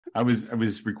I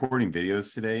was recording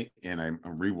videos today, and I'm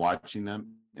rewatching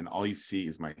them, and all you see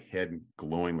is my head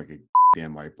glowing like a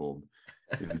damn light bulb.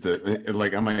 Is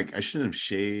I'm like, I shouldn't have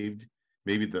shaved.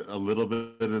 Maybe a little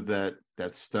bit of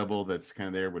that stubble that's kind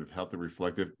of there would have helped the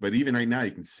reflective. But even right now,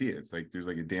 you can see it. It's like there's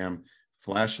like a damn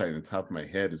flashlight on the top of my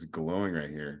head is glowing right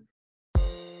here.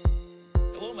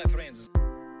 Hello, my friends.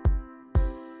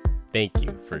 Thank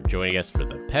you for joining us for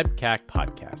the PEBCAK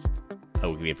Podcast, a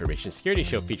weekly information security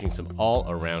show featuring some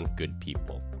all-around good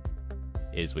people.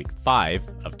 It is week 5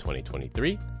 of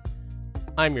 2023.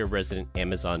 I'm your resident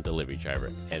Amazon delivery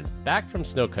driver, and back from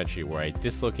snow country where I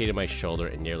dislocated my shoulder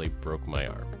and nearly broke my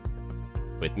arm.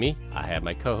 With me, I have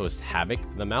my co-host Havoc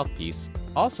the Mouthpiece,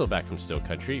 also back from snow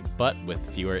country, but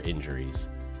with fewer injuries.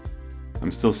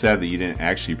 I'm still sad that you didn't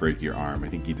actually break your arm. I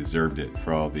think you deserved it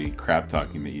for all the crap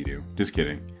talking that you do. Just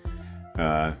kidding.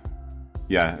 The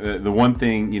one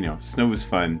thing, snow was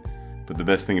fun, but the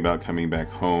best thing about coming back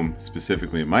home,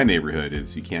 specifically in my neighborhood,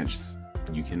 is you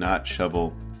cannot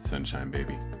shovel sunshine,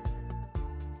 baby.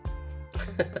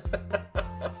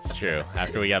 It's true.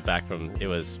 After we got back it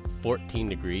was 14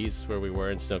 degrees where we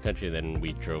were in snow country, then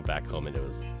we drove back home and it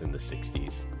was in the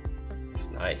 60s. It's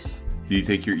nice. Did you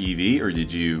take your EV or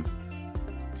did you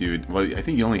do it? Well, I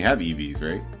think you only have EVs,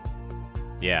 right?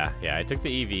 Yeah, I took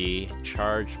the EV,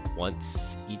 charged once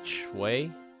each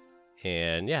way,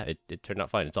 and yeah, it turned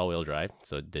out fine. It's all-wheel drive,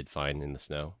 so it did fine in the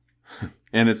snow.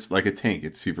 And it's like a tank.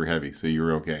 It's super heavy, so you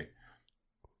were okay.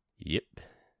 Yep.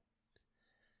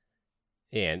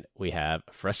 And we have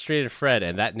Frustrated Fred,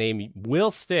 and that name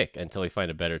will stick until we find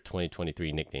a better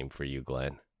 2023 nickname for you,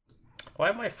 Glenn. Why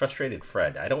am I Frustrated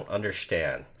Fred? I don't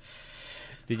understand.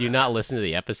 Did you not listen to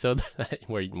the episode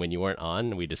when you weren't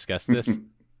on? We discussed this.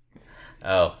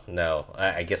 Oh, no.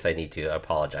 I guess I need to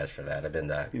apologize for that. I've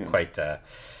been quite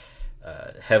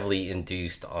heavily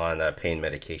induced on pain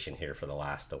medication here for the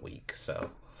last week,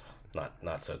 so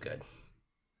not so good.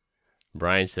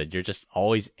 Brian said, you're just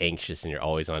always anxious and you're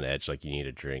always on edge like you need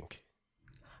a drink.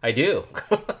 I do.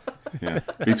 Yeah.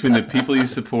 Between the people you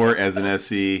support as an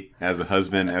SE, as a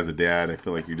husband, as a dad, I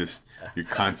feel like you're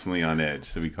constantly on edge,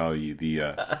 so we call you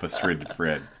the Frustrated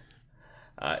Fred.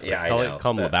 I know.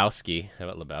 Call him Lebowski. How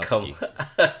about Lebowski?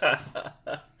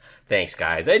 Thanks,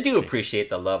 guys. I do appreciate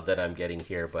the love that I'm getting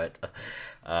here, but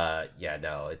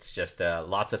it's just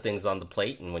lots of things on the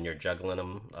plate, and when you're juggling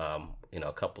them,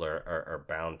 a couple are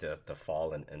bound to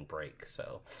fall and break.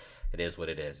 So it is what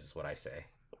it is what I say.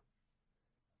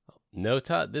 No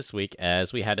Todd this week,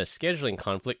 as we had a scheduling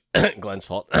conflict. Glenn's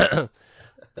fault.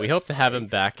 We hope to have him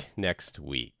back next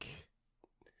week.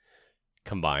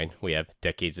 Combined, we have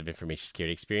decades of information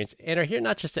security experience and are here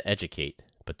not just to educate,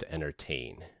 but to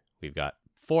entertain. We've got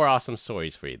 4 awesome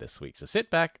stories for you this week, so sit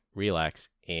back, relax,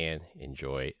 and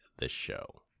enjoy the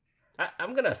show.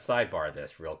 I'm going to sidebar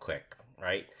this real quick,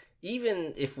 right?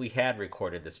 Even if we had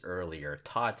recorded this earlier,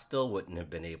 Todd still wouldn't have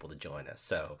been able to join us,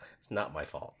 so it's not my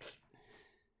fault.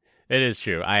 It is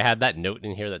true. I had that note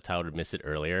in here that Todd would miss it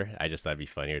earlier. I just thought it'd be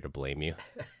funnier to blame you.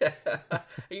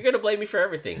 You're going to blame me for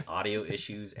everything. Audio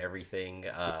issues, everything.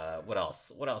 What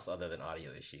else? What else other than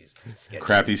audio issues?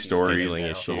 Crappy stories,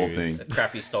 the whole thing.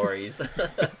 Crappy stories.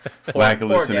 Lack of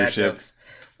listenership.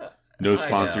 No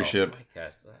sponsorship. Oh my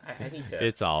gosh. I need to.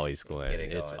 It's always Glenn.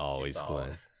 It's always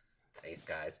Glenn. Thanks,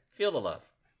 guys. Feel the love.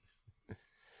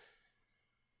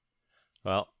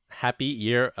 Well, happy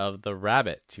Year of the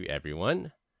Rabbit to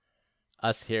everyone.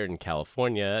 Us here in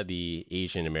California, the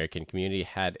Asian American community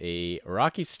had a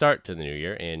rocky start to the new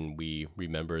year, and we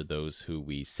remember those who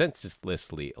we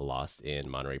senselessly lost in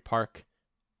Monterey Park,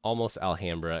 Almost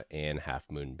Alhambra, and Half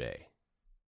Moon Bay.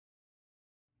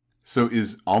 So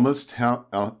is Almost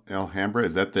Alhambra,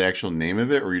 is that the actual name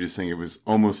of it, or are you just saying it was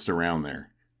almost around there?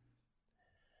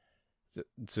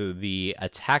 So the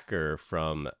attacker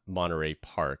from Monterey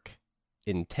Park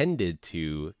intended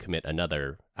to commit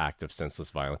another act of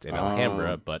senseless violence in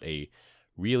Alhambra, but a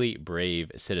really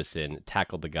brave citizen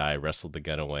tackled the guy, wrestled the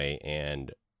gun away,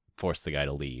 and forced the guy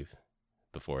to leave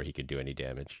before he could do any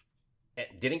damage.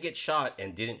 Didn't get shot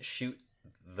and didn't shoot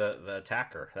the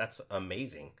attacker. That's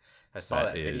amazing. I saw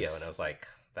that video and I was like,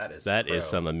 that is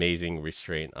some amazing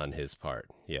restraint on his part.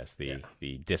 Yes, the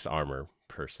disarmor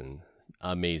person.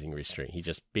 Amazing restraint. He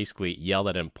just basically yelled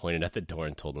at him, pointed at the door,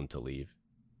 and told him to leave.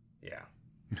 Yeah.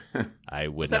 I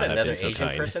would not have been so kind. Was that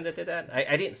another Asian person that did that?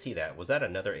 I didn't see that. Was that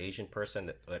another Asian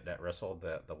person that wrestled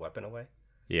the weapon away?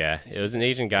 Yeah, it was an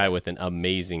Asian guy with an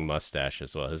amazing mustache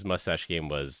as well. His mustache game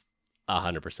was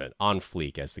 100% on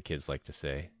fleek, as the kids like to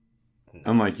say. Nice.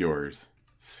 Unlike yours.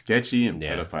 Sketchy and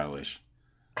pedophile-ish.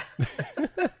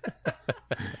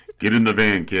 Get in the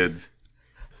van, kids.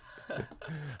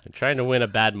 I'm trying to win a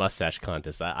bad mustache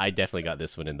contest. I definitely got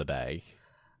this one in the bag.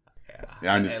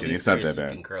 Yeah, I'm just kidding. It's not that bad.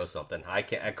 You can grow something. I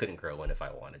couldn't grow one if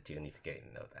I wanted to, and you think I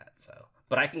know that. So,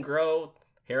 but I can grow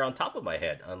hair on top of my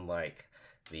head, unlike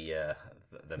the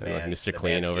man, Mr.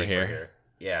 Clean over here.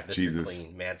 Yeah, Mr. Jesus.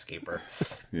 Clean manscaper.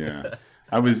 Yeah.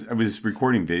 I was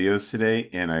recording videos today,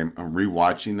 and I'm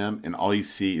rewatching them, and all you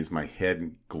see is my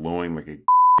head glowing like a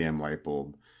damn light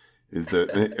bulb.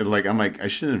 I'm like, I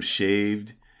shouldn't have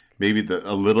shaved. Maybe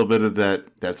a little bit of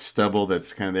that stubble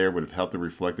that's kind of there would have helped the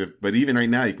reflective. But even right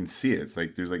now, you can see it. It's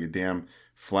like there's like a damn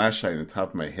flashlight in the top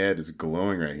of my head is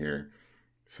glowing right here.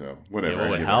 So whatever. What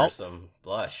would help? Some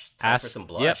blush. Ask for some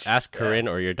blush. Yep. Ask Corinne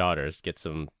or your daughters. Get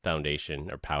some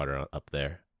foundation or powder up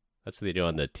there. That's what they do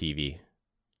on the TV.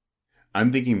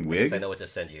 I'm thinking wig. I know what to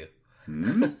send you.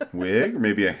 Wig or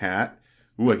maybe a hat.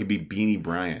 Ooh, I could be Beanie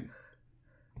Brian.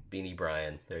 Beanie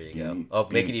Brian. There you go. Oh,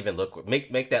 make it even look.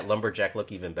 Make that lumberjack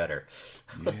look even better.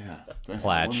 Yeah.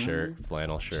 Plaid shirt,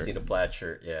 flannel shirt. Just need a plaid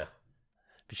shirt. Yeah.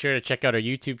 Be sure to check out our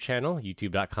YouTube channel,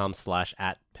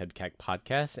 youtube.com/@PEBCAK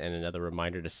Podcast, and another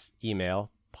reminder to email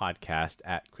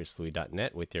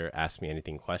podcast@chrislouis.net with your Ask Me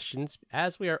Anything questions,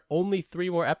 as we are only 3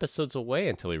 more episodes away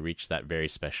until we reach that very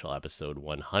special episode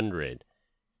 100.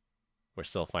 We're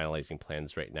still finalizing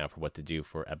plans right now for what to do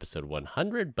for episode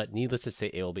 100, but needless to say,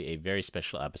 it will be a very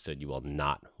special episode you will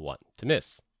not want to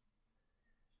miss.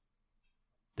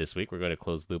 This week, we're going to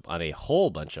close the loop on a whole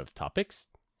bunch of topics.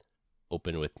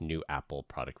 Open with new Apple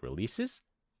product releases.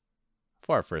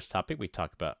 For our first topic, we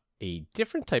talk about a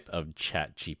different type of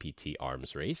ChatGPT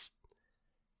arms race.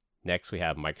 Next, we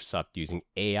have Microsoft using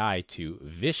AI to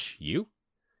vish you.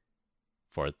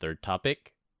 For our third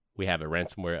topic, we have a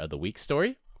ransomware of the week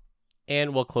story.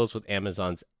 And we'll close with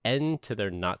Amazon's end to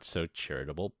their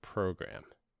not-so-charitable program.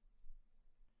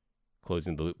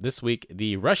 Closing the loop this week,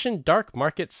 the Russian dark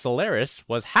market Solaris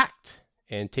was hacked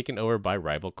and taken over by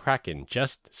rival Kraken,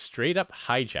 just straight up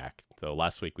hijacked. So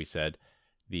last week we said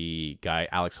the guy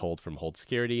Alex Hold from Hold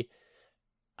Security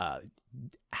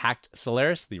hacked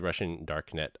Solaris, the Russian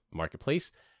darknet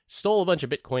marketplace, stole a bunch of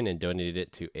Bitcoin and donated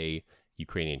it to a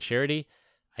Ukrainian charity.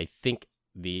 I think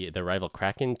the rival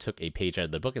Kraken took a page out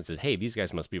of the book and said, hey, these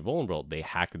guys must be vulnerable. They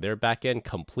hacked their backend,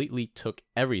 completely took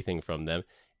everything from them,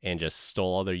 and just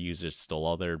stole all their users, stole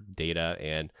all their data,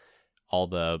 and all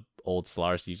the old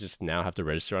Solaris users now have to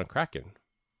register on Kraken.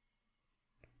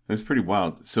 That's pretty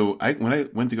wild. So when I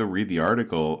went to go read the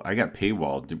article, I got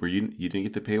paywalled. You didn't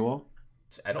get the paywall?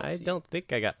 I don't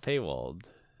think I got paywalled.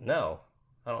 No,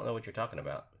 I don't know what you're talking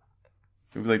about.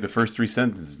 It was like the first 3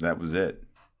 sentences. That was it.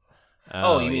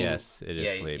 Oh, you mean, yes, it is.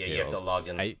 Yeah, you have to log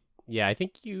in. I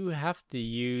think you have to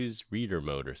use reader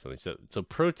mode or something. So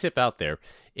pro tip out there,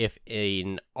 if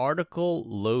an article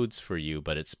loads for you,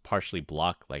 but it's partially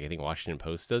blocked, like I think Washington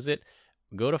Post does it,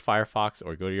 go to Firefox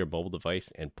or go to your mobile device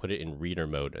and put it in reader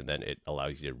mode, and then it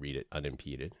allows you to read it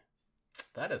unimpeded.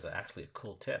 That is actually a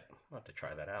cool tip. I'll have to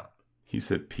try that out. He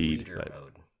said peed. Reader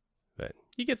mode. But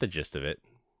you get the gist of it.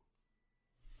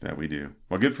 That we do.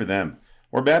 Well, good for them.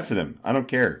 Or bad for them. I don't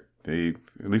care. They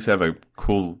at least have a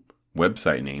cool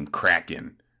website name,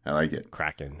 Kraken. I like it.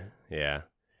 Kraken, yeah.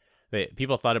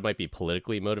 People thought it might be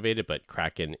politically motivated, but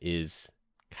Kraken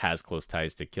has close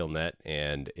ties to Killnet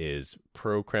and is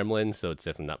pro-Kremlin, so it's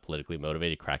definitely not politically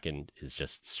motivated. Kraken is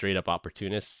just straight-up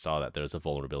opportunist, saw that there was a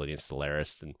vulnerability in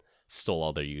Solaris and stole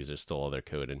all their users, stole all their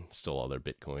code, and stole all their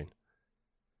Bitcoin.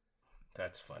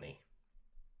 That's funny.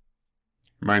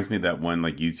 Reminds me of that one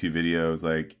YouTube video. It was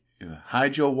like,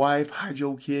 hide your wife, hide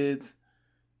your kids.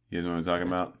 You guys know what I'm talking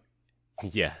about?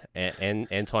 Yeah, and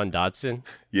Antoine Dodson.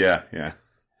 Yeah.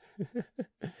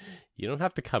 You don't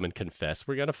have to come and confess.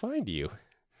 We're going to find you.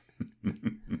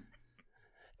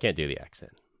 Can't do the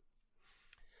accent.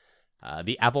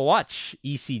 The Apple Watch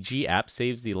ECG app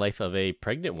saves the life of a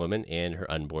pregnant woman and her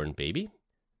unborn baby.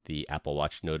 The Apple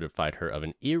Watch notified her of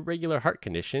an irregular heart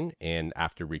condition, and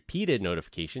after repeated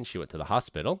notifications, she went to the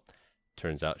hospital.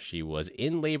 Turns out she was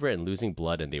in labor and losing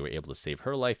blood, and they were able to save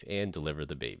her life and deliver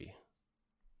the baby.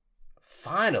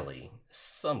 Finally,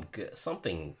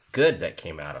 something good that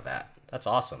came out of that. That's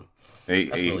awesome.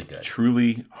 That's really good.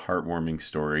 Truly heartwarming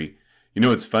story. You know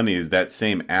what's funny is that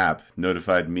same app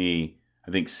notified me,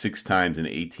 I think 6 times in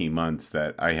 18 months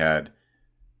that I had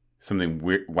something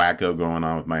wacko going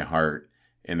on with my heart.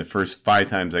 And the first 5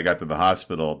 times I got to the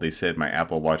hospital, they said my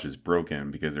Apple Watch is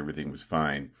broken because everything was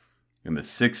fine. And the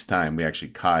 6th time, we actually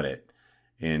caught it.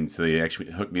 And so they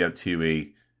actually hooked me up to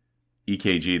a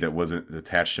EKG that wasn't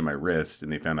attached to my wrist.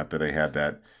 And they found out that I had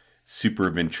that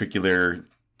supraventricular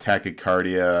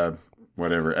tachycardia,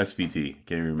 whatever, SVT.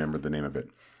 Can't even remember the name of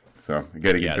it. So I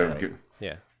got to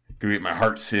get my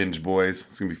heart singed, boys.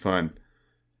 It's going to be fun.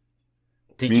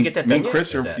 Did you get that done and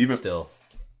Chris yet? Or is are that even still.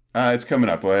 it's coming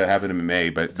up. Well, it happened in May,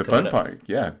 but the fun part,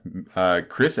 yeah,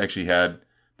 Chris actually had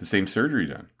the same surgery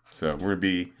done. So we're gonna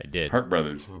be Heart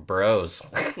Brothers, bros,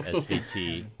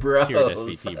 SVT, bros, pure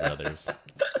SVT brothers.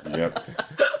 Yep.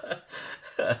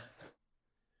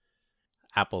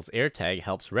 Apple's AirTag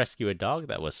helps rescue a dog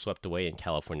that was swept away in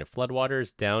California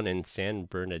floodwaters down in San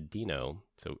Bernardino.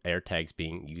 So AirTag's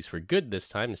being used for good this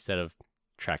time instead of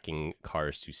tracking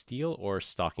cars to steal or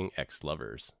stalking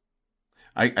ex-lovers.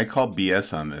 I call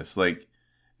BS on this. Like,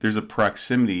 there's a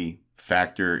proximity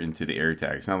factor into the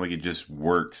AirTag. It's not like it just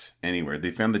works anywhere.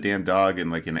 They found the damn dog in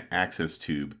like an access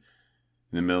tube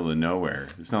in the middle of nowhere.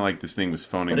 It's not like this thing was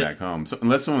phoning back home. So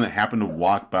unless someone that happened to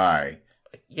walk by.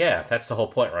 Yeah, that's the whole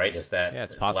point, right? Is that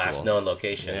it's last known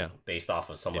location based off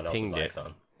of someone else's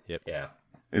iPhone. Yep. Yeah.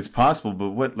 It's possible, but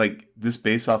what, like, this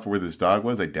based off of where this dog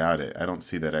was? I doubt it. I don't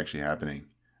see that actually happening.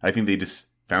 I think they just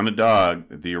found a dog,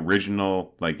 the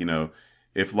original, like, you know,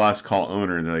 if lost, call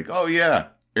owner, and they're like, oh yeah,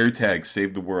 AirTag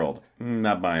saved the world.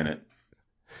 Not buying it.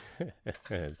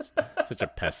 Such a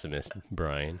pessimist,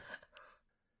 Brian.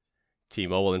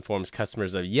 T-Mobile informs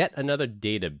customers of yet another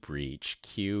data breach.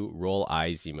 Cue roll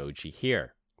eyes emoji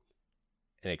here.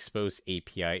 An exposed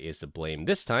API is to blame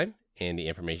this time, and the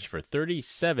information for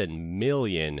 37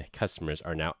 million customers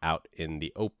are now out in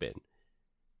the open.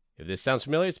 If this sounds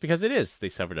familiar, it's because it is. They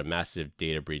suffered a massive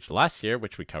data breach last year,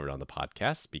 which we covered on the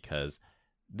podcast, because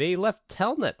they left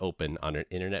Telnet open on an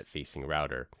internet-facing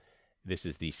router. This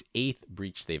is the 8th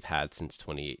breach they've had since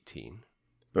 2018.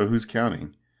 But who's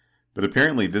counting? But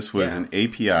apparently this was an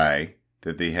API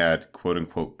that they had,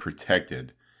 quote-unquote,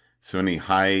 protected. So any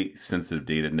high-sensitive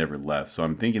data never left. So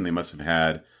I'm thinking they must have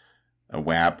had a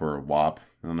WAP or a WAP.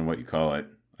 I don't know what you call it.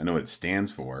 I know what it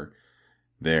stands for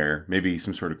there. Maybe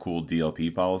some sort of cool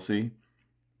DLP policy.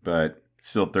 But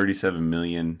still 37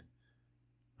 million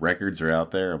records are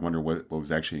out there. I wonder what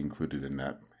was actually included in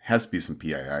that. Has to be some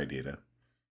PII data.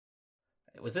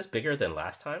 Was this bigger than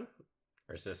last time?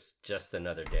 Or is this just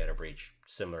another data breach,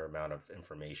 similar amount of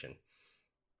information?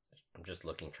 I'm just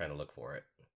trying to look for it.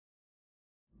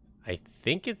 I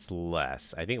think it's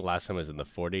less. I think last time was in the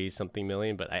 40-something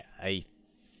million, but I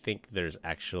think there's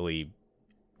actually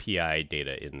PI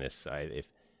data in this. If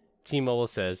T-Mobile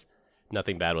says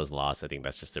nothing bad was lost, I think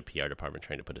that's just their PR department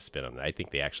trying to put a spin on it. I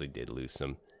think they actually did lose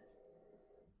some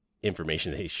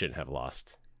information they shouldn't have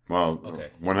lost. Well,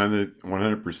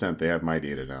 100% they have my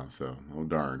data now, so oh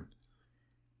darn.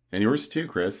 And yours too,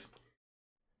 Chris.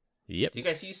 Yep. Are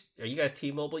you guys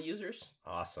T-Mobile users?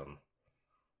 Awesome.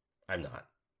 I'm not.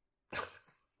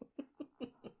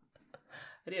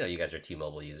 I didn't know you guys are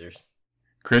T-Mobile users.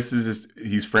 Chris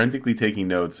he's frantically taking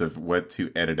notes of what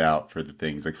to edit out for the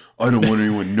things. Like, I don't want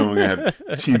anyone knowing I have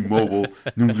T-Mobile.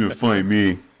 No one's going to find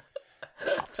me.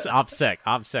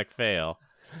 OPSEC fail.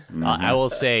 Mm-hmm. I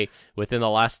will say, within the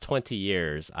last 20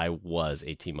 years, I was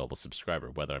a T-Mobile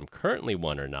subscriber. Whether I'm currently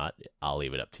one or not, I'll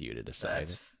leave it up to you to decide.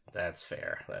 That's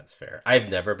fair. That's fair. I've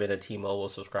never been a T-Mobile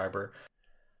subscriber.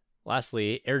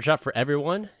 Lastly, AirDrop for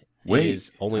everyone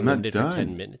is only limited for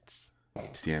 10 minutes.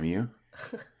 Damn you.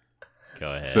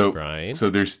 Go ahead, Brian. So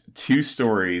there's two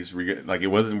stories. Like, it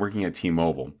wasn't working at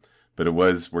T-Mobile, but it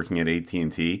was working at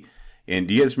AT&T. And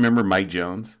do you guys remember Mike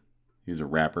Jones? He was a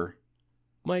rapper.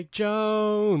 Mike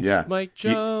Jones. Yeah. Mike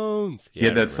Jones. He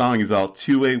had that song. He's all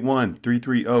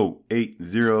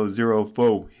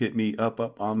 281-330-8004. Hit me up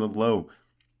on the low.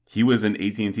 He was an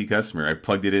AT&T customer. I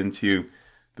plugged it into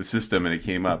the system and it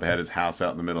came up. It had his house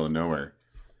out in the middle of nowhere.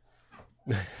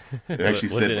 It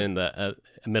actually was it in the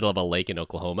middle of a lake in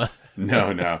Oklahoma?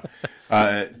 No. No,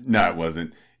 it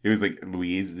wasn't. It was like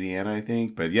Louisiana, I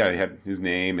think. But yeah, it had his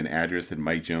name and address and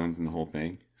Mike Jones and the whole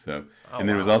thing. So, and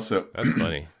then it was also that's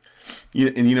funny.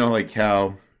 And you know, like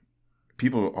how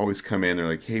people always come in, they're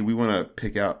like, hey, we want to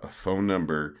pick out a phone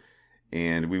number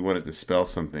and we want it to spell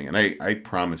something. And I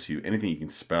promise you, anything you can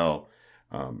spell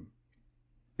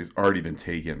has already been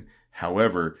taken.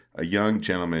 However, a young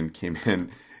gentleman came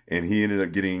in and he ended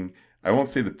up getting, I won't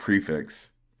say the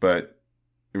prefix, but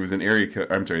it was an area code.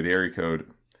 I'm sorry, the area code,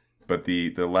 but the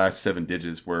last 7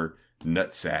 digits were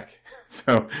nutsack.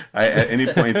 So at any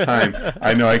point in time,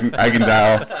 I know I can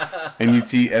dial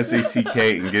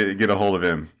NUTSACK and get a hold of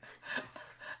him.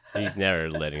 He's never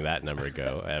letting that number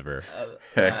go ever.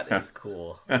 That is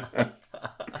cool.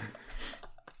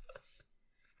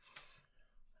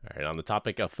 All right, on the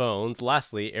topic of phones,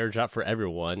 lastly, AirDrop for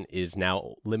everyone is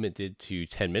now limited to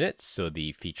 10 minutes. So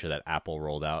the feature that Apple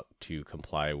rolled out to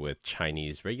comply with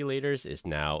Chinese regulators it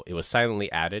was silently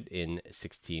added in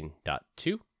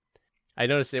 16.2. I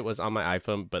noticed it was on my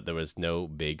iPhone, but there was no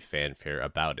big fanfare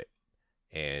about it.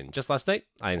 And just last night,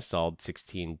 I installed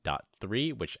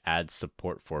 16.3, which adds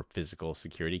support for physical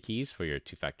security keys for your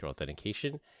two-factor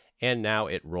authentication. And now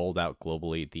it rolled out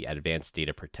globally the advanced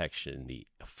data protection, the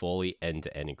fully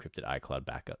end-to-end encrypted iCloud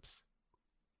backups.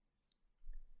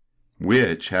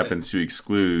 Which happens to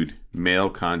exclude mail,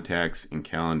 contacts, and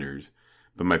calendars.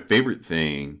 But my favorite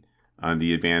thing on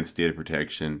the advanced data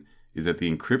protection is that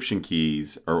the encryption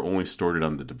keys are only stored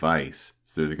on the device.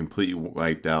 So they're completely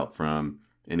wiped out from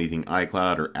anything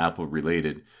iCloud or Apple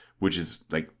related, which is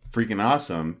like freaking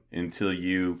awesome until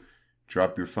you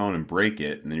drop your phone and break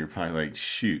it. And then you're probably like,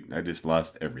 shoot, I just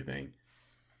lost everything.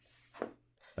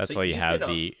 That's why you have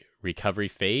the recovery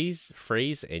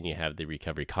phrase, and you have the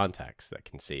recovery contacts that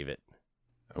can save it.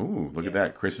 Oh, look at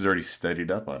that. Chris has already studied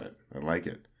up on it. I like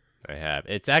it. I have.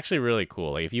 It's actually really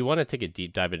cool. Like, if you want to take a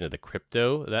deep dive into the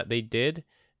crypto that they did,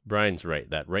 Brian's right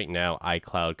that right now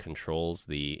iCloud controls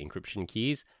the encryption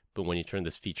keys, but when you turn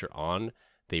this feature on,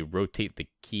 they rotate the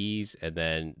keys and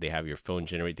then they have your phone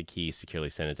generate the keys, securely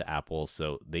send it to Apple.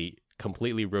 So they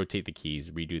completely rotate the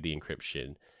keys, redo the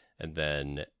encryption, and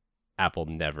then Apple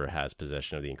never has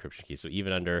possession of the encryption key. So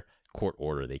even under court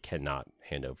order, they cannot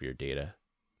hand over your data.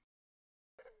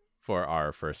 For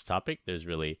our first topic, there's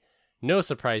really no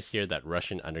surprise here that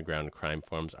Russian underground crime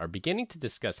forums are beginning to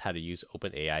discuss how to use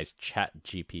OpenAI's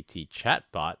ChatGPT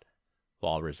chatbot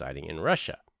while residing in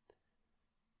Russia.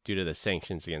 Due to the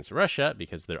sanctions against Russia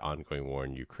because of their ongoing war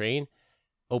in Ukraine,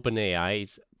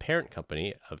 OpenAI's parent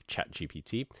company of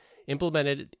ChatGPT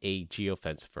implemented a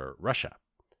geofence for Russia.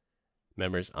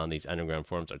 Members on these underground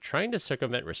forums are trying to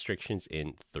circumvent restrictions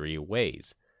in 3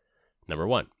 ways. Number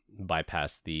 1,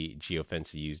 bypass the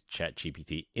geofence to use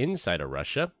ChatGPT inside of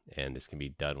Russia, and this can be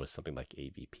done with something like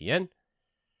a VPN.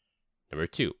 Number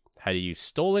 2, how to use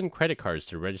stolen credit cards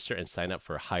to register and sign up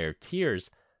for higher tiers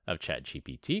of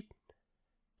ChatGPT.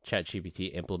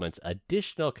 ChatGPT implements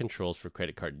additional controls for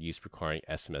credit card use requiring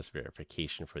SMS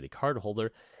verification for the cardholder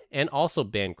and also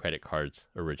ban credit cards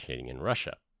originating in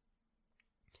Russia.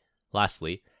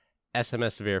 Lastly,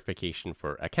 SMS verification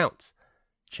for accounts.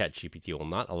 ChatGPT will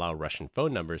not allow Russian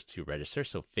phone numbers to register,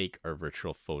 so fake or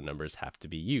virtual phone numbers have to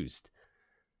be used.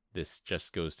 This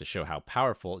just goes to show how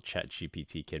powerful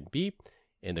ChatGPT can be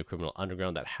in the criminal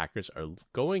underground that hackers are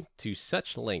going to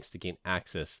such lengths to gain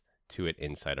access to it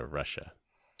inside of Russia.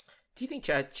 Do you think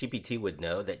ChatGPT would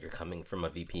know that you're coming from a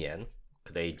VPN?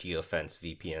 Could they geofence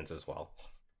VPNs as well?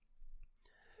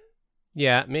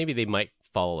 Yeah, maybe they might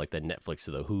follow like the Netflix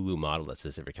or the Hulu model that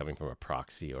says if you're coming from a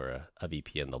proxy or a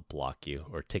VPN, they'll block you.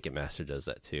 Or Ticketmaster does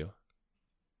that too.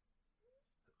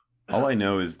 All I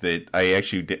know is that I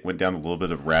actually went down a little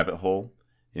bit of rabbit hole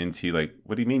into like,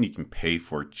 what do you mean you can pay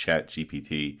for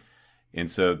ChatGPT? And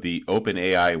so the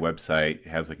OpenAI website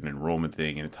has like an enrollment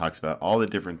thing, and it talks about all the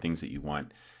different things that you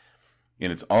want.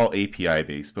 And it's all API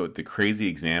based, but the crazy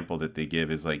example that they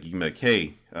give is like, you can be like,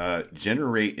 hey,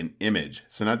 generate an image.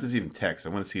 So not just even text. I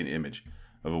want to see an image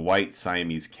of a white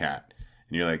Siamese cat.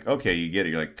 And you're like, okay, you get it.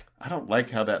 You're like, I don't like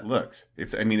how that looks.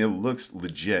 It looks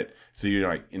legit. So you're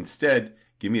like, instead,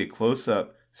 give me a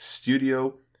close-up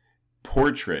studio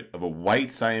portrait of a white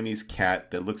Siamese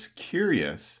cat that looks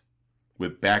curious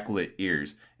with backlit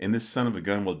ears. And this son of a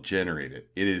gun will generate it.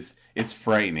 It's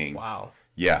frightening. Wow.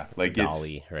 Yeah, like it's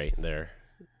Dolly right there.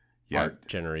 Yeah, art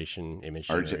generation, image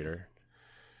generator.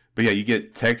 But yeah, you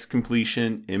get text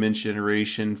completion, image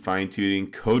generation, fine tuning,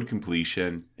 code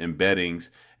completion,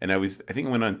 embeddings, and I think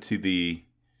I went on to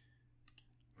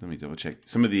let me double check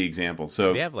some of the examples.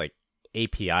 So they have like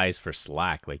APIs for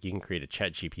Slack. Like you can create a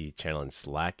ChatGPT channel in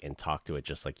Slack and talk to it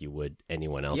just like you would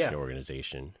anyone else in your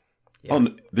organization. Yeah,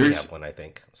 there's one, I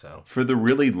think. So for the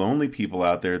really lonely people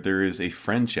out there, there is a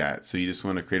friend chat. So you just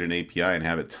want to create an API and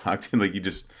have it talk to like you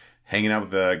just hanging out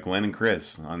with Glenn and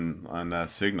Chris on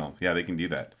Signal. Yeah, they can do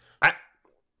that.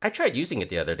 I tried using it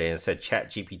the other day and said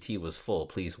ChatGPT was full.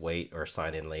 Please wait or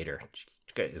sign in later.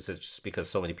 Is it just because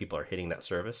so many people are hitting that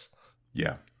service?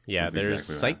 Yeah. Yeah, there's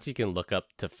exactly sites you can look up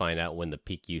to find out when the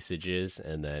peak usage is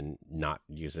and then not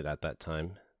use it at that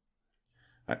time.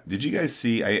 Did you guys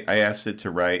see, I asked it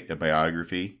to write a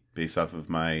biography based off of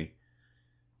my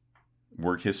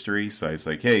work history. So I was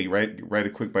like, hey, write a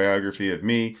quick biography of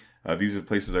me. These are the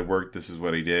places I worked. This is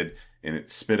what I did. And it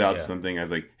spit out something. I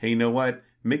was like, hey, you know what?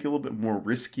 Make it a little bit more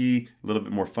risky, a little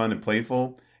bit more fun and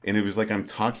playful. And it was like I'm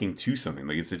talking to something.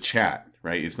 Like it's a chat,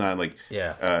 right? It's not like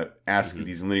asking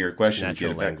these linear questions.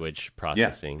 Natural language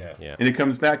processing. Yeah. And it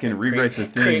comes back and rewrites the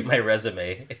thing. Create my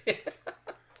resume.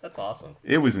 That's awesome.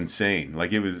 It was insane.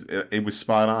 Like it was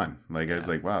spot on. Like I was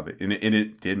like, wow. And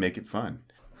it did make it fun.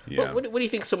 Yeah. Well, what do you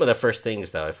think some of the first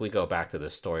things, though, if we go back to the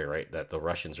story, right, that the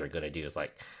Russians are going to do is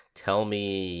like, tell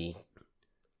me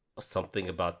something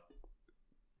about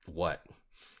what?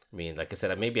 I mean, like I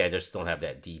said, maybe I just don't have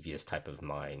that devious type of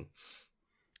mind.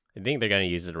 I think they're going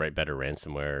to use it to write better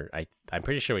ransomware. I'm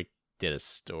pretty sure we did a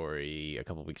story a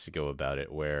couple weeks ago about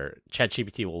it where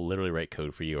ChatGPT will literally write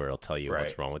code for you, or it'll tell you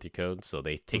what's wrong with your code. So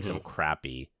they take some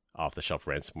crappy off-the-shelf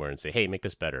ransomware and say, hey, make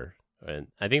this better. And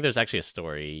I think there's actually a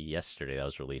story yesterday that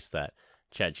was released that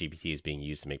ChatGPT is being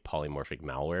used to make polymorphic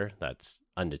malware that's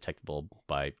undetectable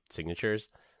by signatures.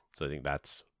 So I think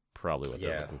that's probably what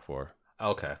they're looking for.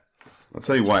 Okay. I'll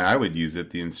tell you why I would use it.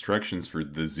 The instructions for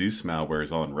the Zeus malware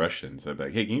is all in Russian. So I'd be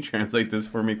like, hey, can you translate this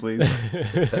for me, please?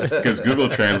 Because Google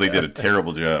Translate did a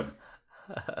terrible job.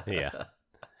 Yeah.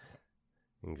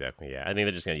 Exactly, yeah. I think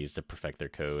they're just going to use it to perfect their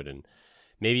code and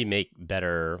maybe make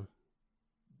better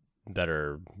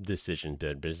decisions,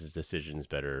 better business decisions,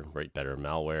 write better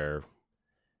malware,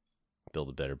 build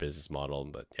a better business model.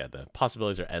 But yeah, the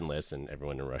possibilities are endless, and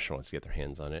everyone in Russia wants to get their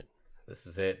hands on it. This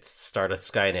is it. Start a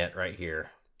Skynet right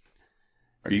here.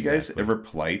 Are you guys ever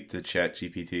polite to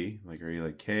ChatGPT? Like, are you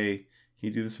like, hey, can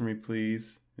you do this for me,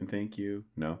 please? And thank you.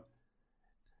 No.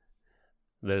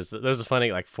 There's a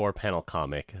funny like 4-panel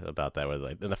comic about that where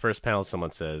like in the first panel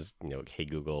someone says, hey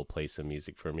Google, play some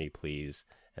music for me, please.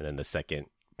 And then the second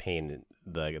pane,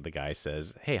 the guy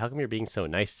says, hey, how come you're being so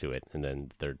nice to it? And then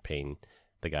the third pane,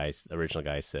 the original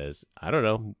guy says, I don't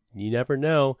know, you never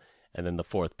know. And then the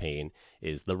fourth pane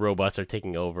is the robots are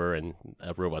taking over, and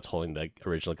a robot's holding the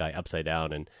original guy upside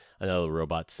down, and another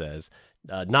robot says,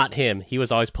 not him. He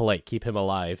was always polite. Keep him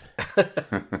alive.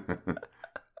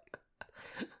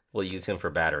 We'll use him for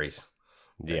batteries.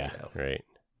 Yeah, right.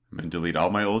 I'm going to delete all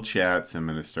my old chats. I'm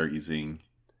going to start using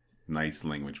nice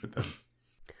language with them.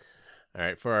 All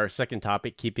right, for our second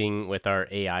topic, keeping with our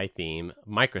AI theme,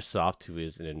 Microsoft, who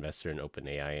is an investor in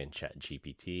OpenAI and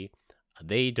ChatGPT,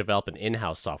 they developed an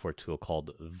in-house software tool called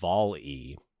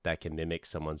Vol-E that can mimic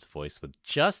someone's voice with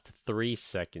just 3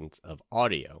 seconds of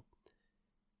audio.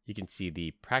 You can see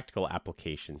the practical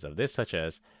applications of this, such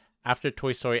as after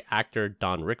Toy Story actor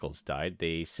Don Rickles died,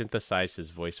 they synthesized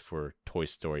his voice for Toy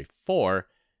Story 4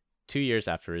 2 years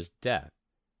after his death.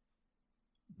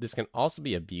 This can also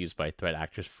be abused by threat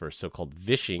actors for so-called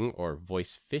vishing or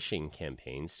voice phishing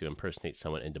campaigns to impersonate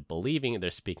someone into believing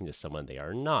they're speaking to someone they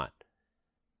are not.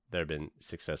 There have been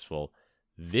successful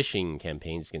vishing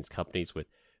campaigns against companies with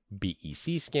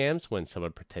BEC scams when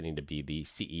someone pretending to be the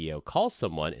CEO calls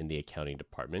someone in the accounting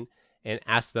department and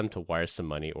asks them to wire some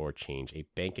money or change a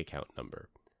bank account number.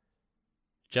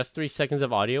 Just 3 seconds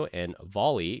of audio and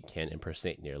Vol-E can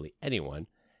impersonate nearly anyone,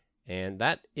 and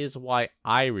that is why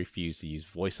I refuse to use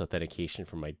voice authentication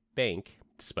for my bank,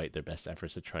 despite their best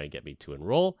efforts to try and get me to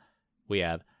enroll. We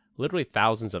have literally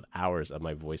thousands of hours of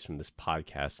my voice from this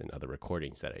podcast and other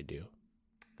recordings that I do.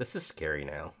 This is scary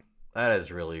now. That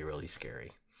is really, really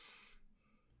scary.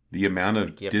 The amount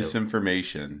of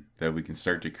disinformation that we can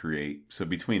start to create. So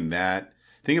between that,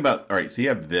 think about, all right, so you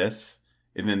have this,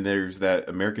 and then there's that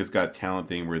America's Got Talent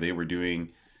thing where they were doing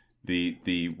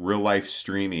the real life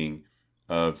streaming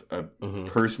of a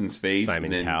person's face.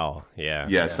 Simon Cowell.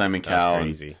 Yeah, Simon Cowell.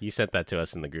 That's crazy. You sent that to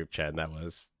us in the group chat, and that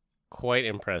was quite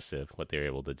impressive what they were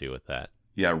able to do with that.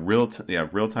 Yeah, real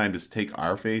time. Just take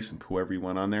our face and put whoever you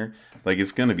want on there. Like,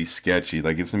 it's gonna be sketchy.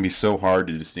 Like, it's gonna be so hard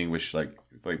to distinguish like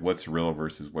what's real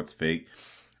versus what's fake.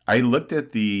 I looked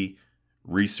at the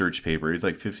research paper. It's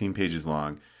like 15 pages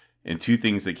long, and 2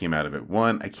 things that came out of it.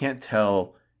 One, I can't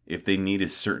tell if they need a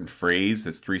certain phrase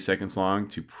that's 3 seconds long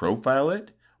to profile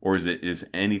it, or is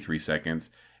any 3 seconds.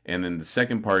 And then the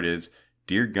second part is,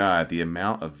 dear God, the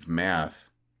amount of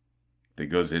math that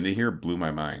goes into here blew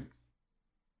my mind.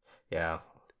 Yeah.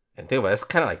 And think about it, it's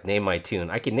kind of like Name My Tune.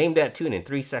 I can name that tune in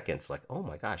 3 seconds. Like, oh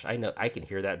my gosh, I know, I can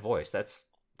hear that voice. That's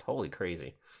totally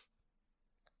crazy.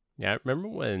 Yeah, I remember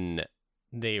when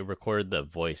they recorded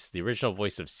the original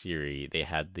voice of Siri, they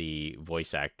had the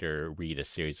voice actor read a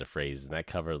series of phrases, and that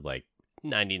covered like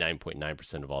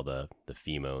 99.9% of all the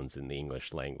phemones in the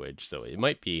English language. So it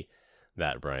might be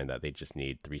that, Brian, that they just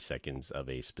need 3 seconds of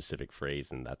a specific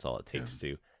phrase, and that's all it takes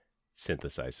to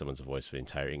synthesize someone's voice for the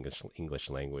entire English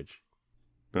language.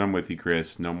 But I'm with you,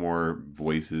 Chris. No more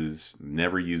voices.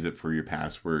 Never use it for your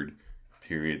password.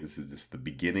 Period. This is just the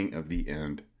beginning of the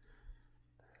end.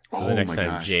 So the next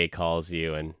time Jay calls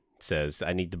you and says,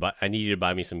 I need you to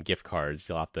buy me some gift cards,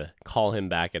 you'll have to call him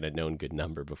back at a known good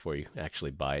number before you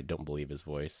actually buy it. Don't believe his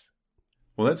voice.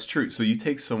 Well, that's true. So you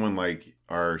take someone like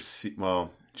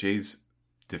Jay's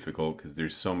difficult because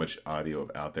there's so much audio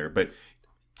out there, but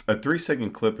a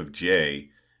 3-second clip of Jay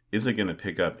isn't going to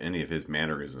pick up any of his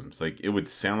mannerisms. Like, it would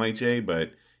sound like Jay,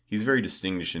 but he's very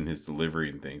distinguished in his delivery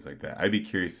and things like that. I'd be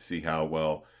curious to see how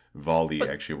well Vol-E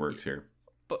actually works here.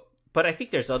 But I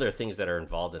think there's other things that are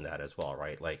involved in that as well,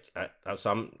 right? Like,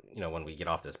 when we get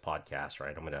off this podcast,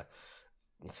 right, I'm gonna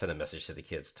send a message to the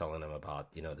kids telling them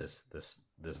about this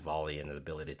volley and the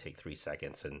ability to take 3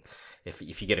 seconds. And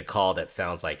if you get a call that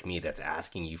sounds like me that's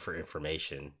asking you for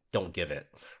information, don't give it,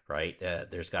 right?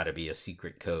 There's got to be a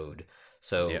secret code.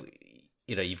 So Yep.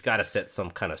 You've got to set some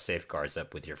kind of safeguards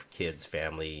up with your kids,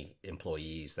 family,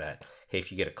 employees, that hey, if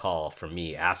you get a call from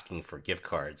me asking for gift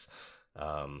cards,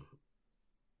 you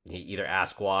either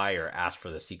ask why or ask for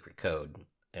the secret code.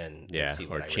 And see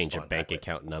what or I change a respond bank back with.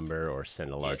 account number or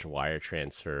send a large wire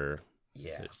transfer.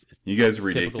 Yeah. It's You guys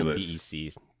are typical ridiculous.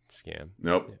 BEC scam.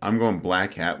 Nope. Yeah. I'm going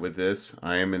black hat with this.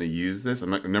 I am going to use this.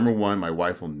 Number one, my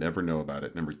wife will never know about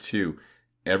it. Number two,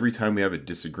 every time we have a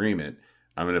disagreement,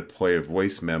 I'm going to play a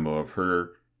voice memo of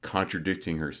her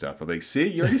contradicting herself. I'm like, see,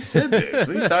 you already said this.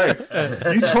 What are you talking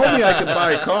about? You told me I could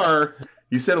buy a car.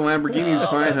 You said a Lamborghini is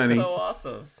fine, honey. So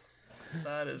awesome.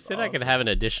 That is Said awesome. I could have an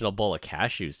additional bowl of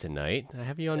cashews tonight. I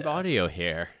have you on audio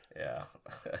here. Yeah.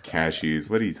 Cashews.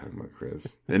 What are you talking about,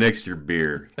 Chris? The next your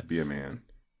beer. Be a man.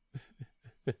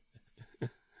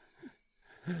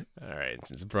 All right,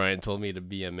 since Brian told me to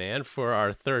be a man, for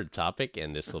our third topic,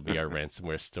 and this will be our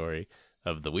ransomware story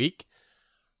of the week.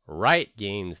 Riot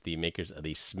Games, the makers of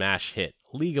the smash hit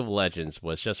League of Legends,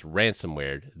 was just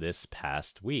ransomwared this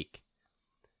past week.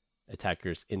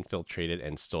 Attackers infiltrated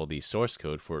and stole the source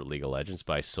code for League of Legends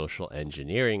by social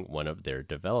engineering one of their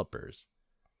developers.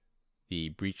 The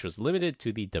breach was limited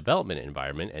to the development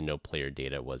environment and no player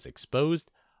data was exposed,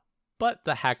 but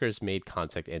the hackers made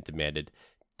contact and demanded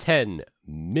 $10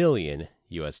 million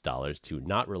to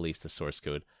not release the source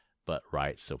code, but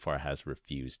Riot so far has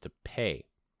refused to pay.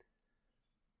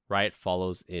 Riot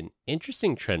follows an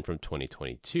interesting trend from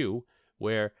 2022,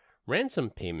 where ransom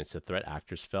payments to threat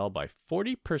actors fell by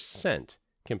 40%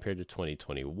 compared to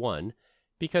 2021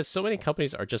 because so many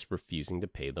companies are just refusing to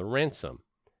pay the ransom.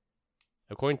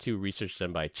 According to research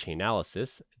done by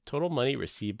Chainalysis, total money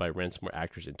received by ransomware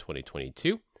actors in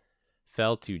 2022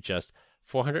 fell to just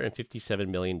 $457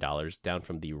 million, down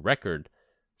from the record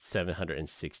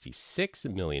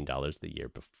 $766 million the year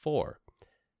before.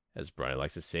 As Brian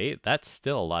likes to say, that's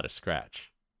still a lot of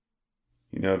scratch.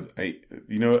 You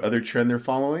know what other trend they're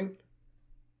following?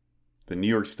 The New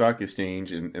York Stock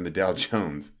Exchange and the Dow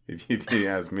Jones, if you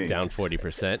ask me. Down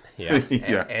 40%. Yeah.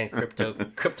 Yeah. And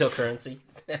cryptocurrency,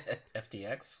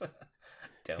 FTX.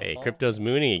 Hey, crypto's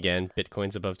mooning again.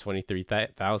 Bitcoin's above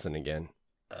 23,000 again.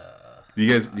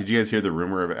 Did you guys hear the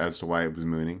rumor as to why it was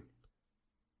mooning?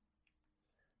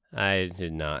 I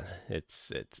did not.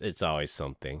 It's always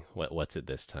something. What's it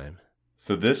this time?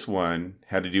 So this one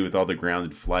had to do with all the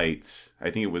grounded flights.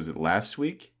 I think it was last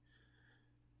week.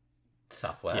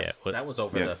 Southwest. Yeah, that was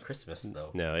over the Christmas though.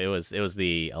 No, it was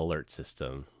the alert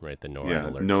system, right? The NORAD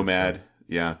alert Nomad. system.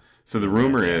 Yeah. So the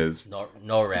rumor is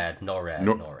NORAD.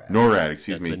 NORAD.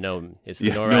 Excuse me. It's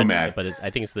the NORAD, Nomad. but I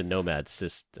think it's the Nomad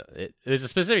system. There's a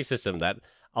specific system that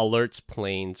alerts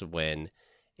planes when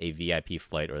a VIP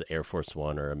flight or Air Force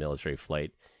One or a military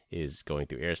flight is going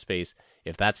through airspace.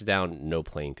 If that's down, no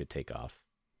plane could take off.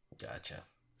 Gotcha.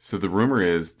 So the rumor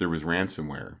is there was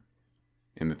ransomware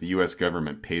and that the U.S.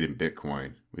 government paid in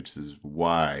Bitcoin, which is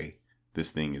why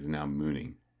this thing is now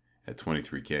mooning at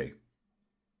 23K.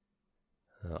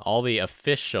 All the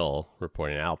official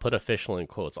reporting, I'll put official in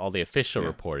quotes, all the official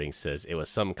reporting says it was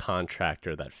some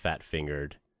contractor that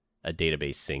fat-fingered a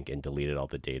database sync and deleted all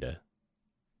the data.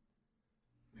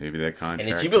 Maybe that contract.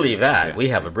 And if you believe that, we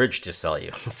have a bridge to sell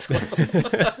you. So.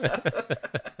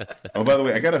 Oh, by the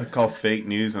way, I got to call fake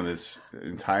news on this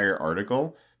entire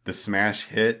article. The smash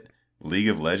hit League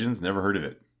of Legends. Never heard of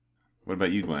it. What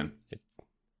about you, Glenn?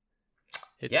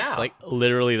 It's like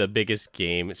literally the biggest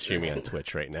game streaming on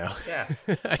Twitch right now. Yeah.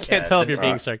 I can't tell if you're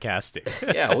being sarcastic.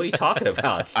 Yeah, what are you talking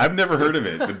about? I've never heard of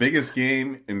it. The biggest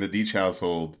game in the Deach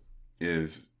household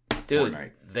is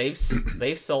Fortnite.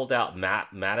 They've sold out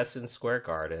Madison Square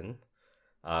Garden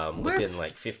within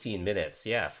like 15 minutes.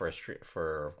 Yeah,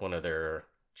 for one of their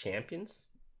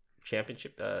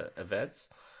championship events.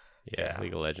 Yeah,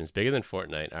 League of Legends bigger than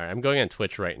Fortnite. All right, I'm going on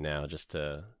Twitch right now just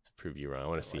to prove you wrong. I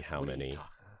want to see how many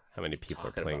people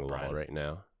are playing LoL right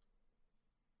now.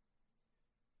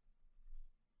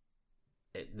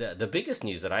 The biggest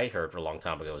news that I heard for a long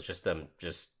time ago was just them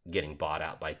just getting bought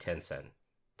out by Tencent.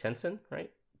 Tencent,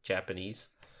 right? Japanese.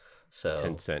 So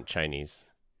Tencent, Chinese.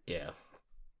 Yeah.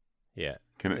 Yeah.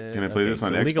 Can I play this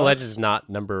on Xbox? League of Legends is not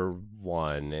number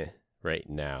one right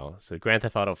now. So Grand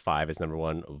Theft Auto 5 is number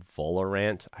one.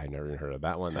 Valorant, I never even heard of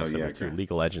that one. That's number two.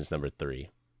 League of Legends number 3.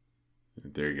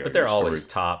 There you go. But they're always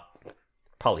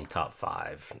probably top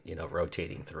 5,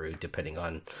 rotating through depending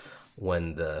on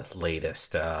when the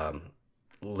latest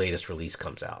release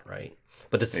comes out, right?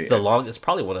 But it's Hey, it's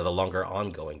probably one of the longer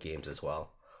ongoing games as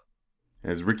well.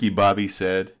 As Ricky Bobby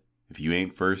said, if you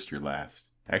ain't first, you're last.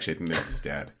 Actually, I think that's his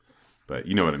dad. But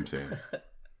you know what I'm saying.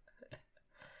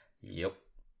 Yep.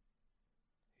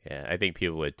 Yeah, I think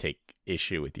people would take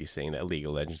issue with you saying that League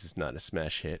of Legends is not a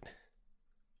smash hit.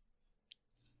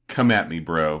 Come at me,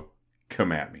 bro.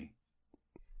 Come at me.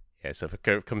 Yeah, so for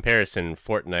comparison,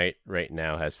 Fortnite right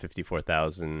now has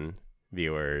 54,000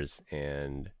 viewers,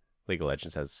 and League of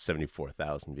Legends has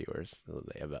 74,000 viewers. So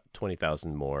they have about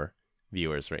 20,000 more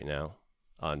viewers right now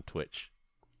on Twitch.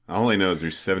 All I know is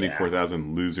there's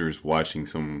 74,000 losers watching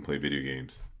someone play video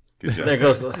games. Good job. There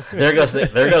goes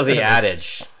the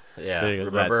adage. Yeah, There goes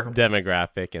remember? that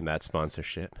demographic and that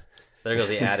sponsorship. There goes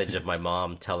the adage of my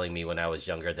mom telling me when I was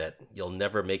younger that you'll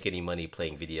never make any money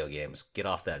playing video games. Get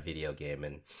off that video game.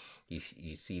 And you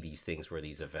see these things where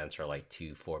these events are like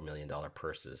 $2-4 million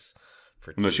purses.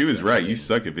 No, she was right. You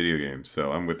suck at video games,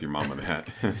 so I'm with your mom on that.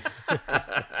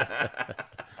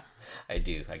 I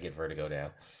do. I get vertigo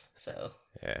now. So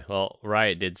Yeah, well,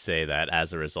 Riot did say that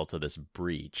as a result of this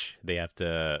breach, they have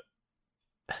to...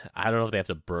 I don't know if they have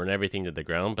to burn everything to the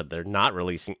ground, but they're not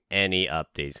releasing any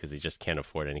updates because they just can't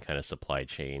afford any kind of supply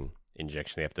chain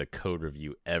injection. They have to code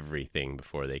review everything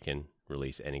before they can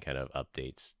release any kind of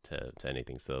updates to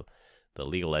anything. So the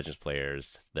League of Legends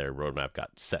players, their roadmap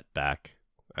got set back,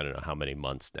 I don't know how many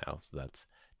months now. So that's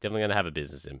definitely going to have a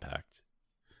business impact.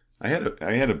 I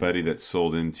had a buddy that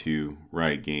sold into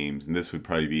Riot Games, and this would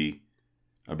probably be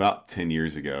about 10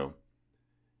 years ago.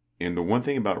 And the one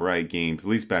thing about Riot Games, at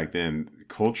least back then,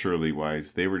 culturally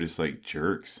wise, they were just like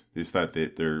jerks. They just thought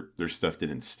that their stuff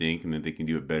didn't stink and that they can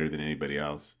do it better than anybody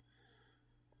else.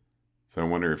 So I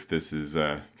wonder if this is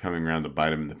coming around to bite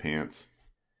them in the pants.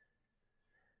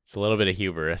 It's a little bit of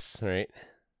hubris, right?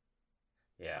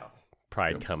 yeah.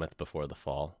 Pride cometh before the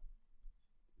fall.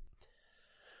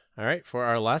 All right, for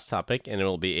our last topic, and it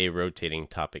will be a rotating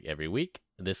topic every week.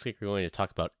 This week we're going to talk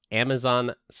about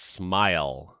Amazon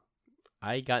Smile.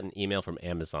 I got an email from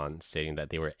Amazon stating that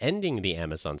they were ending the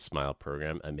Amazon Smile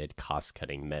program amid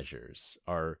cost-cutting measures.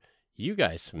 Are you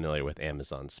guys familiar with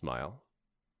Amazon Smile?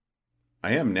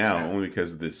 I am now, only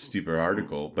because of this stupid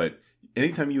article. But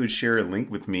anytime you would share a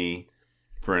link with me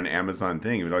for an Amazon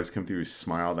thing, it would always come through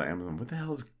Smile.Amazon. What the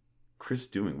hell is Chris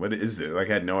doing? What is this? Like,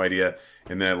 I had no idea.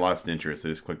 And then I lost interest. I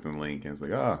just clicked on the link and it's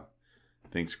like,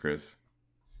 thanks, Chris.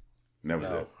 And that was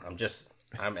it.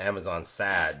 I'm Amazon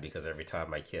sad because every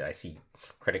time I see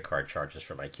credit card charges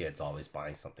for my kids, always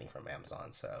buying something from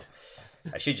Amazon. So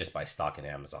I should just buy stock in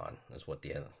Amazon. Is what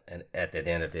and at the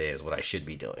end of the day is what I should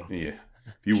be doing. Yeah.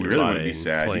 If you really want to be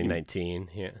sad, 2019,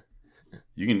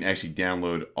 you can actually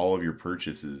download all of your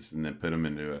purchases and then put them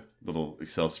into a little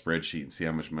Excel spreadsheet and see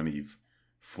how much money you've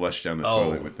flushed down the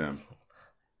toilet with them.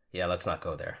 Yeah, let's not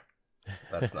go there.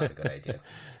 That's not a good idea.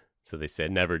 So they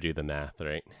said never do the math,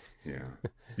 right? Yeah.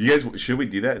 You guys, should we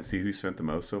do that and see who spent the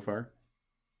most so far?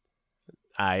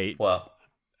 I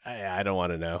don't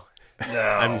want to know.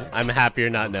 No. I'm happier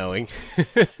not knowing.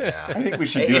 Yeah. I think we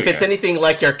should do if it. it's anything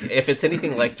like your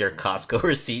Costco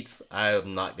receipts,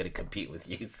 I'm not going to compete with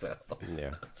you. So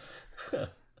Yeah.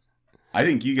 I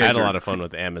think you I guys had a are lot of fun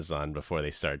with Amazon before they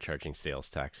started charging sales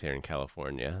tax here in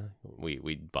California.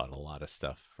 We bought a lot of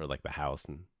stuff for like the house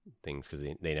and things because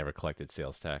they never collected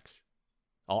sales tax.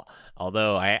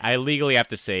 Although I legally have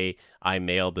to say I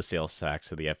mailed the sales tax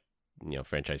to the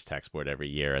franchise tax board every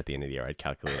year. At the end of the year, I'd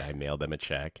calculate. I mailed them a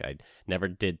check. I never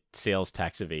did sales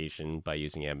tax evasion by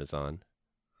using Amazon.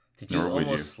 Did you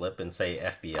almost slip and say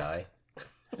FBI?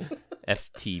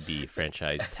 FTB,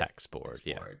 Franchise Tax Board.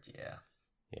 Yeah. Yeah.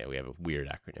 Yeah, we have a weird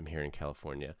acronym here in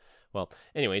California. Well,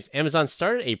 anyways, Amazon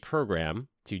started a program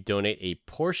to donate a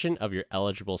portion of your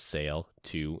eligible sale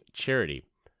to charity.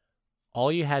 All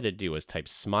you had to do was type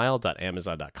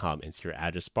smile.amazon.com into your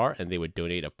address bar, and they would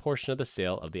donate a portion of the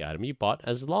sale of the item you bought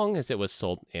as long as it was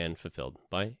sold and fulfilled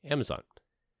by Amazon.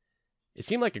 It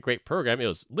seemed like a great program. It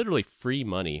was literally free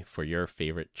money for your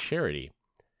favorite charity.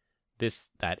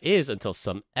 That is until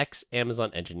some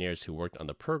ex-Amazon engineers who worked on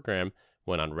the program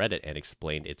went on Reddit and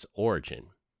explained its origin.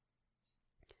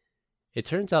 It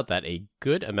turns out that a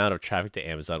good amount of traffic to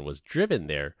Amazon was driven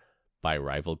there by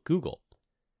rival Google.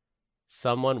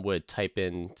 Someone would type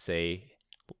in, say,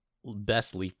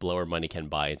 best leaf blower money can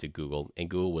buy into Google, and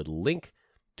Google would link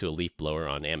to a leaf blower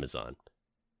on Amazon.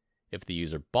 If the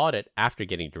user bought it after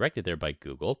getting directed there by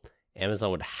Google, Amazon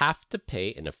would have to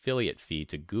pay an affiliate fee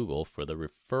to Google for the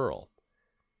referral.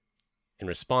 In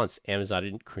response,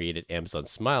 Amazon created Amazon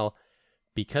Smile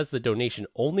because the donation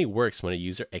only works when a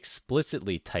user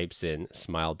explicitly types in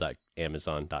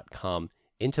smile.amazon.com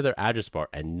into their address bar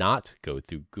and not go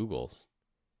through Google's.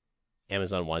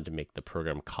 Amazon wanted to make the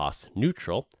program cost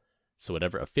neutral, so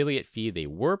whatever affiliate fee they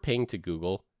were paying to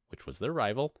Google, which was their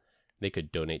rival, they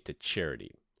could donate to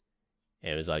charity.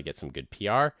 Amazon gets some good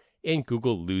PR, and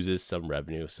Google loses some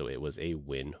revenue, so it was a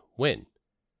win-win.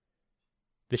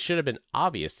 This should have been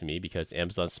obvious to me because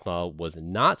Amazon Smile was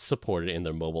not supported in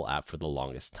their mobile app for the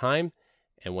longest time,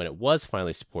 and when it was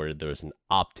finally supported, there was an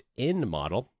opt-in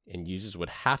model, and users would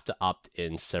have to opt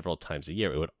in several times a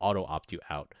year. It would auto-opt you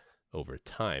out over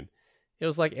time. It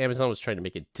was like Amazon was trying to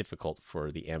make it difficult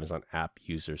for the Amazon app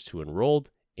users to enroll,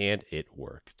 and it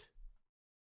worked.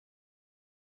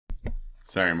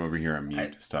 Sorry, I'm over here on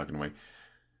mute, just talking away.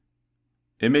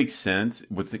 It makes sense.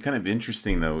 What's kind of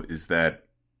interesting, though, is that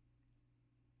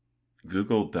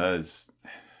Google does,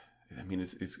 I mean,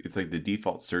 it's like the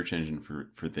default search engine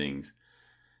for things.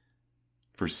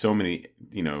 For so many,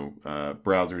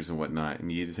 browsers and whatnot. I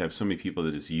mean, you just have so many people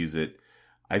that just use it.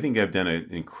 I think I've done an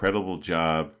incredible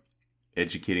job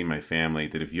educating my family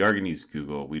that if you are going to use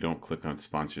Google, we don't click on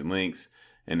sponsored links.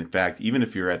 And in fact, even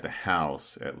if you're at the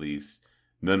house, at least,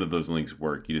 none of those links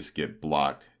work. You just get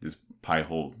blocked. Just pie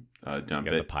hole dump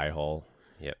it. The pie hole.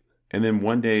 Yep. And then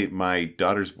one day, my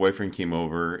daughter's boyfriend came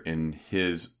over, and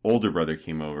his older brother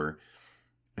came over.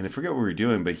 And I forget what we were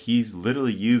doing, but he's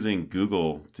literally using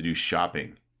Google to do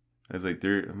shopping. I was like,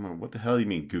 I'm like, what the hell do you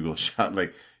mean Google shop?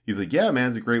 Like, he's like, yeah, man,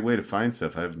 it's a great way to find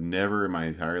stuff. I've never in my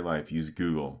entire life used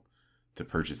Google to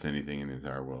purchase anything in the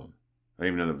entire world. I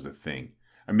didn't even know that was a thing.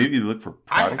 I maybe look for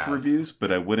product reviews,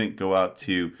 but I wouldn't go out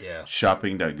to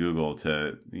shopping.google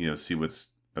to, see what's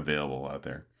available out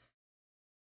there.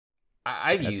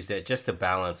 I've used it just to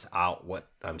balance out what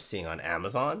I'm seeing on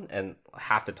Amazon, and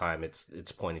half the time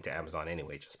it's pointing to Amazon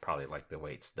anyway, just probably like the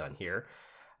way it's done here.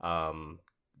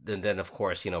 Then of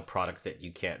course, products that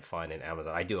you can't find in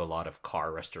Amazon. I do a lot of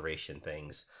car restoration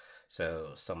things,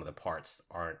 so some of the parts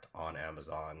aren't on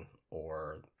Amazon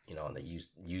or on the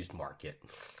used market.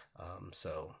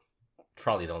 So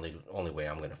probably the only way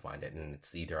I'm going to find it, and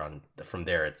it's either from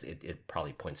there. It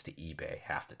probably points to eBay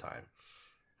half the time.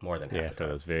 More than half the time.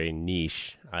 For those very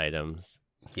niche items.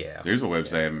 Yeah. There's a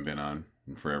website I haven't been on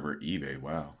in forever. eBay.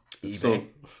 Wow. It's still,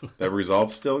 that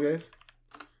resolved still, guys?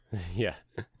 Yeah.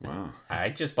 Wow. I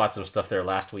just bought some stuff there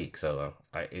last week, so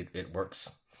it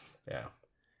works. Yeah.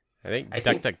 I think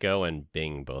DuckDuckGo and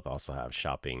Bing both also have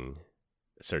shopping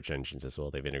search engines as well.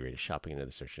 They've integrated shopping into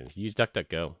the search engine. Use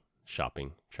DuckDuckGo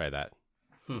shopping. Try that.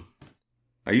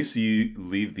 I used to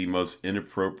leave the most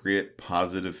inappropriate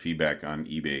positive feedback on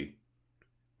eBay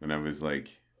when I was there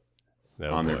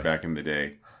back in the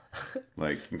day.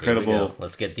 Like, incredible.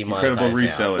 Let's get demonetized. Incredible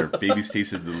reseller. Babies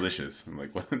tasted delicious. I'm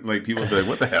like, what? Like, people would be like,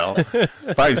 what the hell?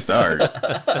 5 stars.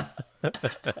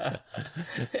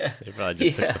 They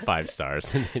probably just took the 5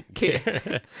 stars and didn't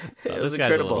care. This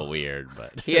guy's a little weird,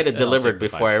 but he had it delivered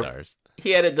before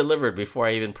he had it delivered before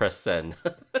I even pressed send.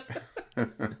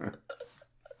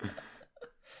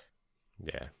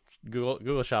 Yeah.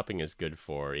 Google Shopping is good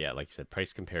for, like you said,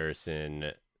 price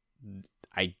comparison.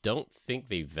 I don't think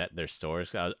they vet their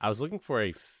stores. I was looking for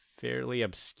a fairly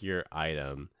obscure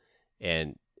item,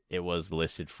 and it was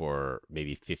listed for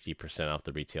maybe 50% off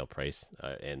the retail price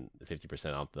and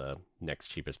 50% off the next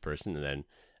cheapest person. And then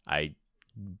I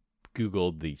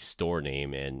Googled the store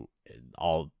name, and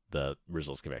all the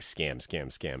results came back: scam,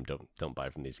 scam, scam. Don't buy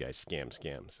from these guys. Scam,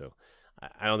 scam. So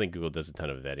I don't think Google does a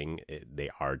ton of vetting. They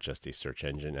are just a search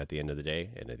engine at the end of the day,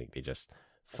 and I think they just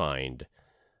find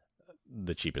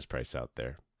the cheapest price out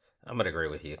there. I'm gonna agree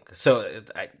with you. So,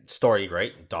 story,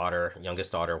 right?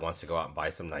 Youngest daughter wants to go out and buy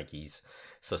some Nikes.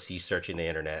 So she's searching the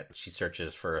internet. She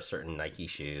searches for a certain Nike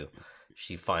shoe.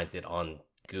 She finds it on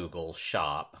Google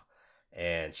Shop,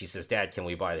 and she says, "Dad, can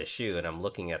we buy this shoe?" And I'm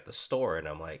looking at the store, and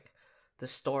I'm like,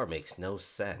 "This store makes no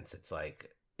sense." It's like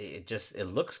it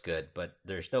looks good, but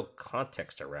there's no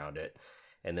context around it.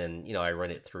 And then, I run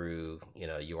it through,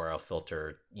 URL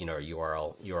filter,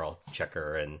 URL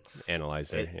checker and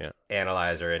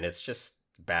analyzer, and it's just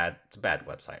bad. It's a bad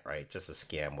website, right? Just a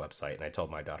scam website. And I told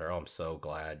my daughter, "Oh, I'm so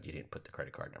glad you didn't put the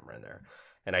credit card number in there."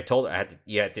 And I told her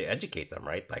you had to educate them,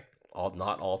 right? Like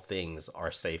not all things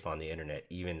are safe on the internet,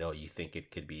 even though you think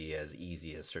it could be as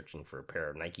easy as searching for a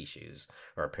pair of Nike shoes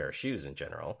or a pair of shoes in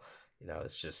general.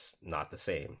 It's just not the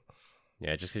same.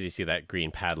 Yeah, just because you see that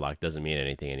green padlock doesn't mean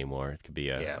anything anymore. It could be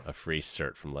a free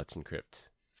cert from Let's Encrypt.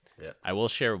 Yeah. I will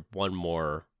share one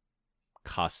more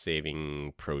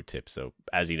cost-saving pro tip. So,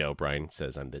 as you know, Brian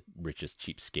says I'm the richest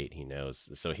cheapskate he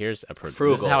knows. So here's a pro tip.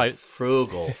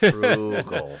 Frugal. This is how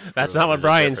frugal. That's not what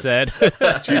Brian said.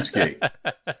 Cheapskate.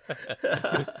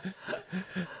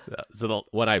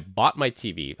 when I bought my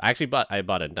TV, I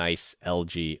bought a nice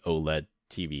LG OLED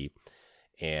TV,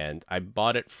 and I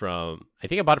bought it from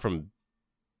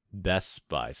Best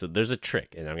Buy. So there's a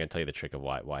trick, and I'm going to tell you the trick of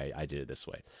why I did it this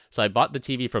way. So I bought the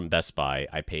TV from Best Buy.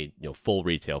 I paid full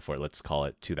retail for it. Let's call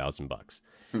it $2,000,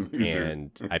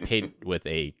 and I paid with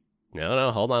a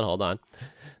hold on.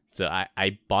 So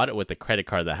I bought it with a credit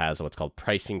card that has what's called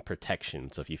pricing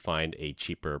protection. So if you find a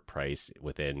cheaper price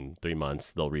within 3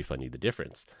 months, they'll refund you the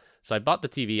difference. So I bought the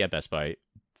TV at Best Buy,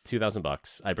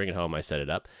 $2,000. I bring it home. I set it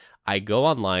up. I go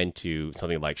online to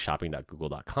something like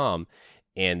shopping.google.com.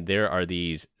 And there are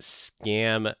these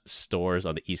scam stores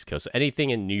on the East Coast. So anything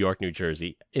in New York, New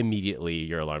Jersey, immediately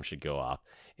your alarm should go off.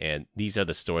 And these are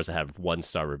the stores that have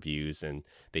 1-star reviews. And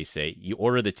they say you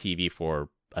order the TV for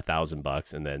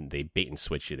 $1,000, and then they bait and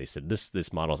switch you. They said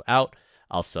this model's out.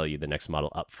 I'll sell you the next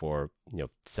model up for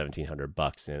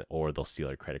 $1,700, or they'll steal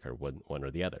your credit card, one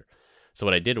or the other. So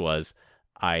what I did was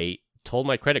I told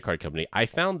my credit card company I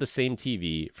found the same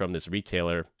TV from this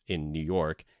retailer in New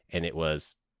York, and it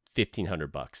was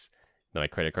 $1,500. Now my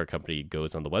credit card company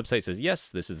goes on the website, says, yes,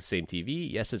 this is the same TV.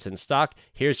 Yes, it's in stock.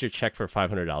 Here's your check for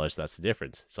 $500. That's the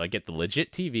difference. So I get the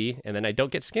legit TV, and then I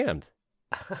don't get scammed.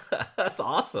 That's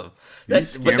awesome. But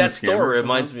that store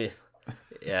reminds me.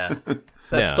 Yeah,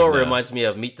 that store reminds me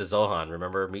of Meet the Zohan.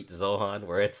 Remember Meet the Zohan,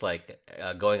 where it's like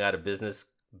going out of business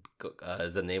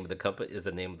is the name of the company, is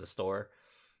the name of the store.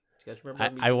 You guys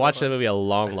remember? I watched that movie a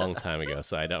long time ago,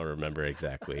 so I don't remember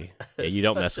exactly. Yeah, you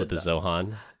don't mess with the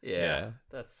Zohan. Yeah,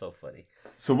 that's so funny.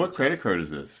 So what credit card is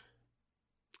this?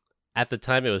 At the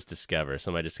time, it was Discover.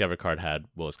 So my Discover card had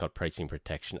what was called pricing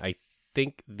protection. I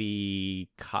think the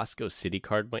Costco City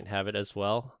card might have it as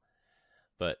well.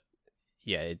 But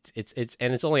yeah,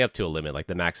 it's only up to a limit. Like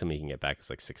the maximum you can get back is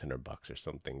like $600 or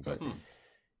something. But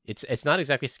it's not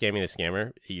exactly scamming the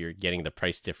scammer. You're getting the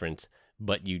price difference,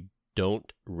 but you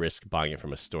don't risk buying it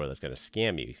from a store that's going to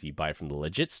scam you. You buy it from the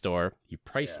legit store, you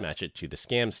price match it to the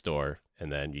scam store,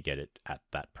 and then you get it at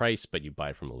that price, but you buy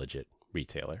it from a legit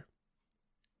retailer.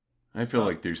 I feel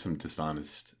like there's some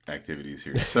dishonest activities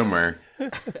here somewhere.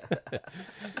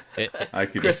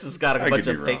 Chris has got a bunch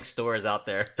of fake stores out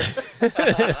there.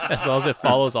 As long as it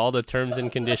follows all the terms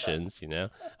and conditions,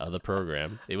 of the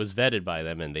program. It was vetted by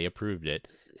them, and they approved it.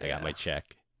 I got my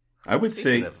check. I would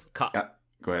say... go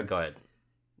ahead. Go ahead.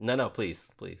 No, please.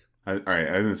 All right,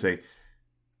 I was going to say,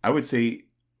 I would say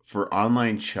for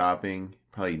online shopping,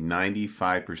 probably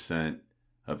 95%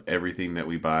 of everything that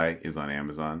we buy is on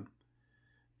Amazon.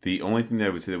 The only thing that I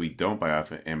would say that we don't buy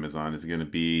off of Amazon is going to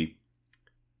be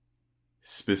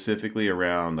specifically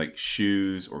around like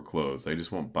shoes or clothes. I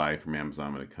just won't buy from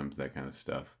Amazon when it comes to that kind of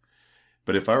stuff.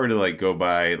 But if I were to like go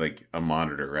buy like a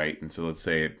monitor, right? And so let's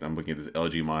say I'm looking at this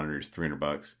LG monitor, it's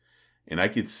 $300, and I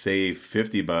could save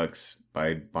 $50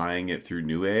 by buying it through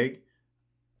Newegg.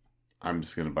 I'm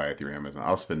just going to buy it through Amazon.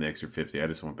 I'll spend the extra $50. I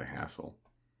just want the hassle.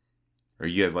 Are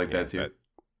you guys like that too?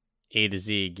 A to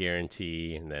Z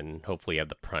guarantee, and then hopefully you have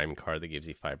the Prime card that gives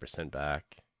you 5%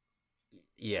 back.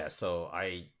 Yeah, so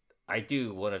I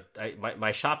do want to.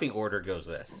 My shopping order goes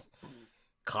this: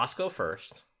 Costco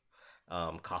first,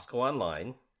 Costco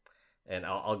online, and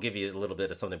I'll give you a little bit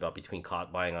of something about between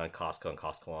buying on Costco and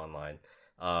Costco online.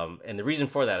 And the reason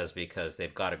for that is because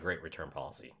they've got a great return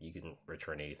policy. You can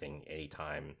return anything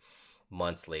anytime,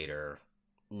 months later.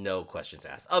 No questions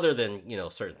asked, other than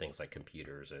certain things like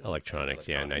computers and electronics.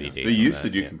 90 days. They used to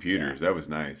do computers. That was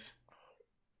nice.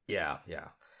 Yeah.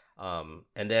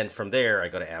 And then from there, I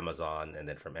go to Amazon, and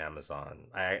then from Amazon,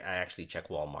 I actually check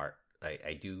Walmart.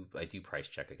 I do price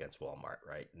check against Walmart,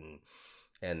 right,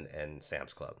 and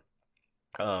Sam's Club.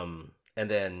 And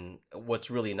then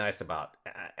what's really nice about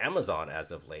Amazon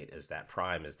as of late is that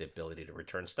Prime is the ability to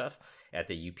return stuff at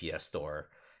the UPS store.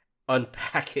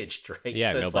 Unpackaged, right?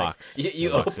 Yeah, so no box. Like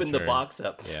you open the box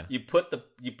up. Yeah. You put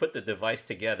the device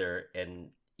together, and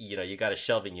you got a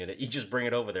shelving unit. You just bring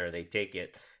it over there, and they take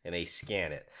it and they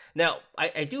scan it. Now,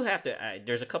 I do have to.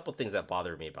 There's a couple things that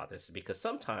bother me about this, because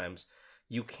sometimes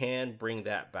you can bring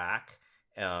that back,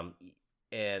 and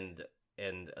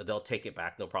they'll take it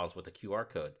back, no problems with the QR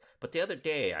code. But the other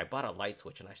day, I bought a light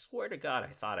switch, and I swear to God,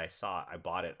 I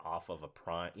bought it off of a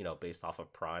Prime, based off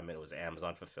of Prime, and it was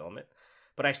Amazon fulfillment.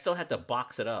 But I still had to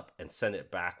box it up and send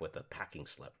it back with a packing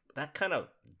slip. That kind of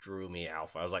drew me out.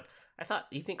 I was like,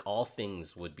 you think all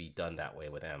things would be done that way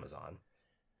with Amazon?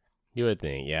 You would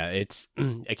think, yeah. It's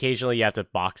occasionally you have to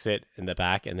box it in the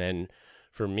back, and then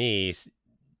for me,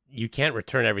 you can't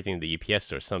return everything to the UPS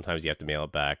store. Sometimes you have to mail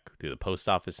it back through the post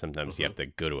office. Sometimes you have to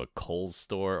go to a Kohl's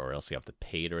store, or else you have to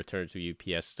pay to return it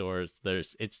to UPS stores.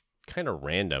 It's kind of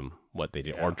random what they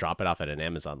do, or drop it off at an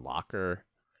Amazon locker.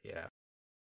 Yeah.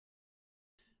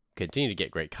 continue to get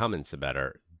great comments about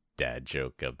our dad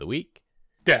joke of the week.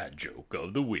 Dad joke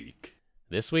of the week.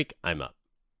 This week, I'm up.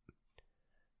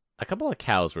 A couple of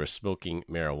cows were smoking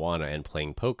marijuana and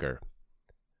playing poker.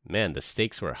 Man, the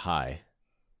stakes were high.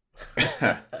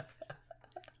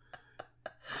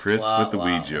 Chris with the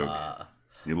weed joke.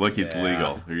 You're lucky it's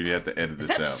legal. You're going to have to edit this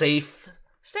out. Is that safe?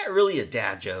 Is that really a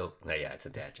dad joke? No, yeah, it's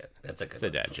a dad joke. That's a good It's a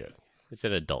dad joke. It's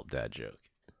an adult dad joke.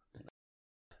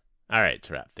 All right,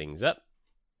 to wrap things up,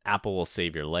 Apple will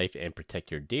save your life and protect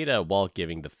your data while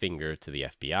giving the finger to the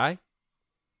FBI.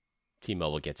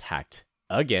 T-Mobile gets hacked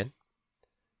again.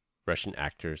 Russian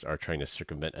actors are trying to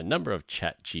circumvent a number of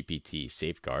ChatGPT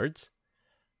safeguards.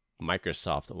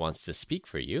 Microsoft wants to speak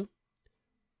for you.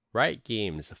 Riot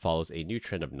Games follows a new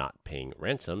trend of not paying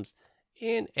ransoms.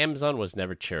 And Amazon was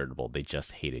never charitable. They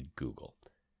just hated Google.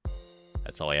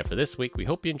 That's all I have for this week. We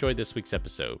hope you enjoyed this week's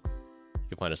episode. You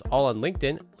can find us all on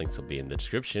LinkedIn. Links will be in the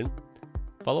description.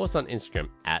 Follow us on Instagram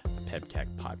at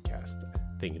PEBCAK Podcast.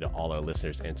 Thank you to all our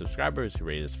listeners and subscribers who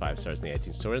rated us 5 stars in the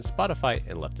iTunes Store and Spotify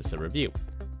and left us a review.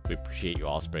 We appreciate you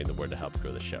all spreading the word to help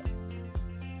grow the show.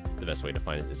 The best way to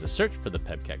find us is to search for the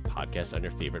PEBCAK Podcast on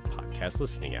your favorite podcast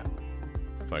listening app.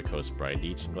 For our hosts Brian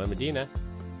Deach and Glenn Medina,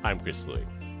 I'm Chris Louie.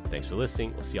 Thanks for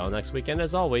listening. We'll see you all next week. And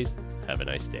as always, have a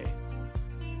nice day.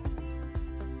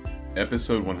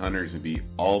 Episode 100 is going to be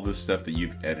all the stuff that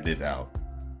you've edited out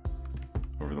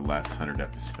over the last 100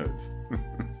 episodes.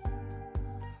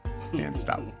 And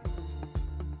stop.